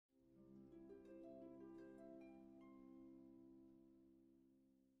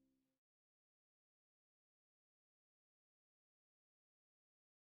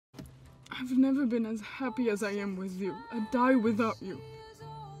I've never been as happy as I am with you. I'd die without you.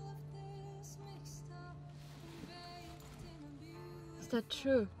 Is that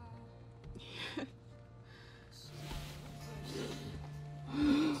true?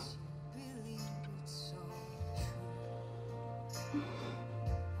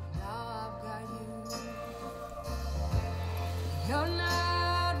 You're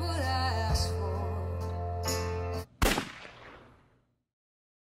not what I asked for.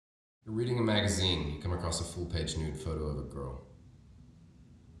 You're reading a magazine. You come across a full-page nude photo of a girl.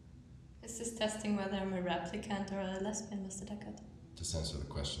 Is this testing whether I'm a replicant or a lesbian, Mr. Deckard? Just answer the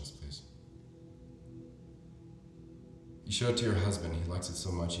questions, please. You show it to your husband. He likes it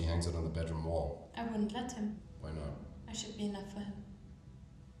so much he hangs it on the bedroom wall. I wouldn't let him. Why not? I should be enough for him.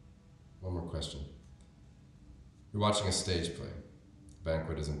 One more question. You're watching a stage play. The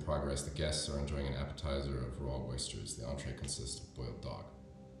banquet is in progress. The guests are enjoying an appetizer of raw oysters. The entree consists of boiled dog.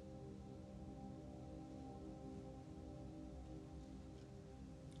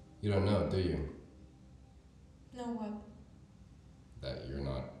 You don't know, do you? No, what? That you're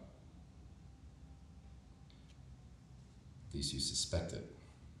not. At least you suspect it.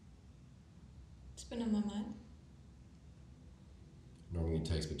 It's been on my mind. Normally it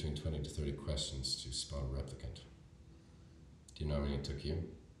takes between 20 to 30 questions to spot a replicant. Do you know how many it took you?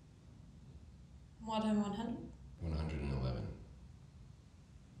 More than 100? 111.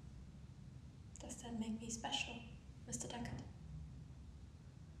 Does that make me special, Mr. Deckard?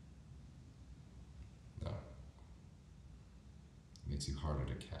 No. It makes you harder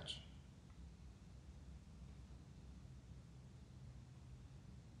to catch.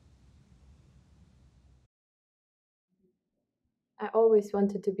 I always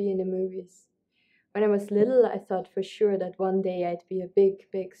wanted to be in the movies. When I was little, I thought for sure that one day I'd be a big,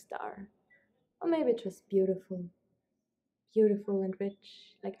 big star. Or maybe just beautiful. Beautiful and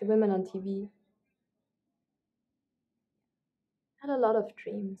rich, like the women on TV. I had a lot of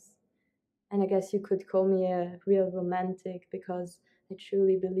dreams. And I guess you could call me a real romantic because I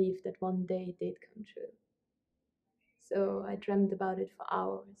truly believed that one day they'd come true. So I dreamt about it for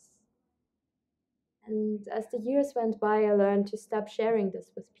hours. And as the years went by, I learned to stop sharing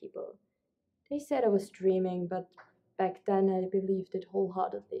this with people. They said I was dreaming, but back then I believed it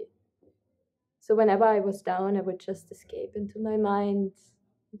wholeheartedly. So whenever I was down, I would just escape into my mind,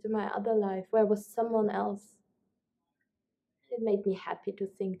 into my other life, where I was someone else. It made me happy to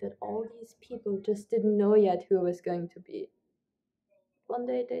think that all these people just didn't know yet who I was going to be. One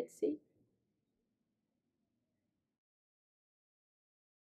day they'd see.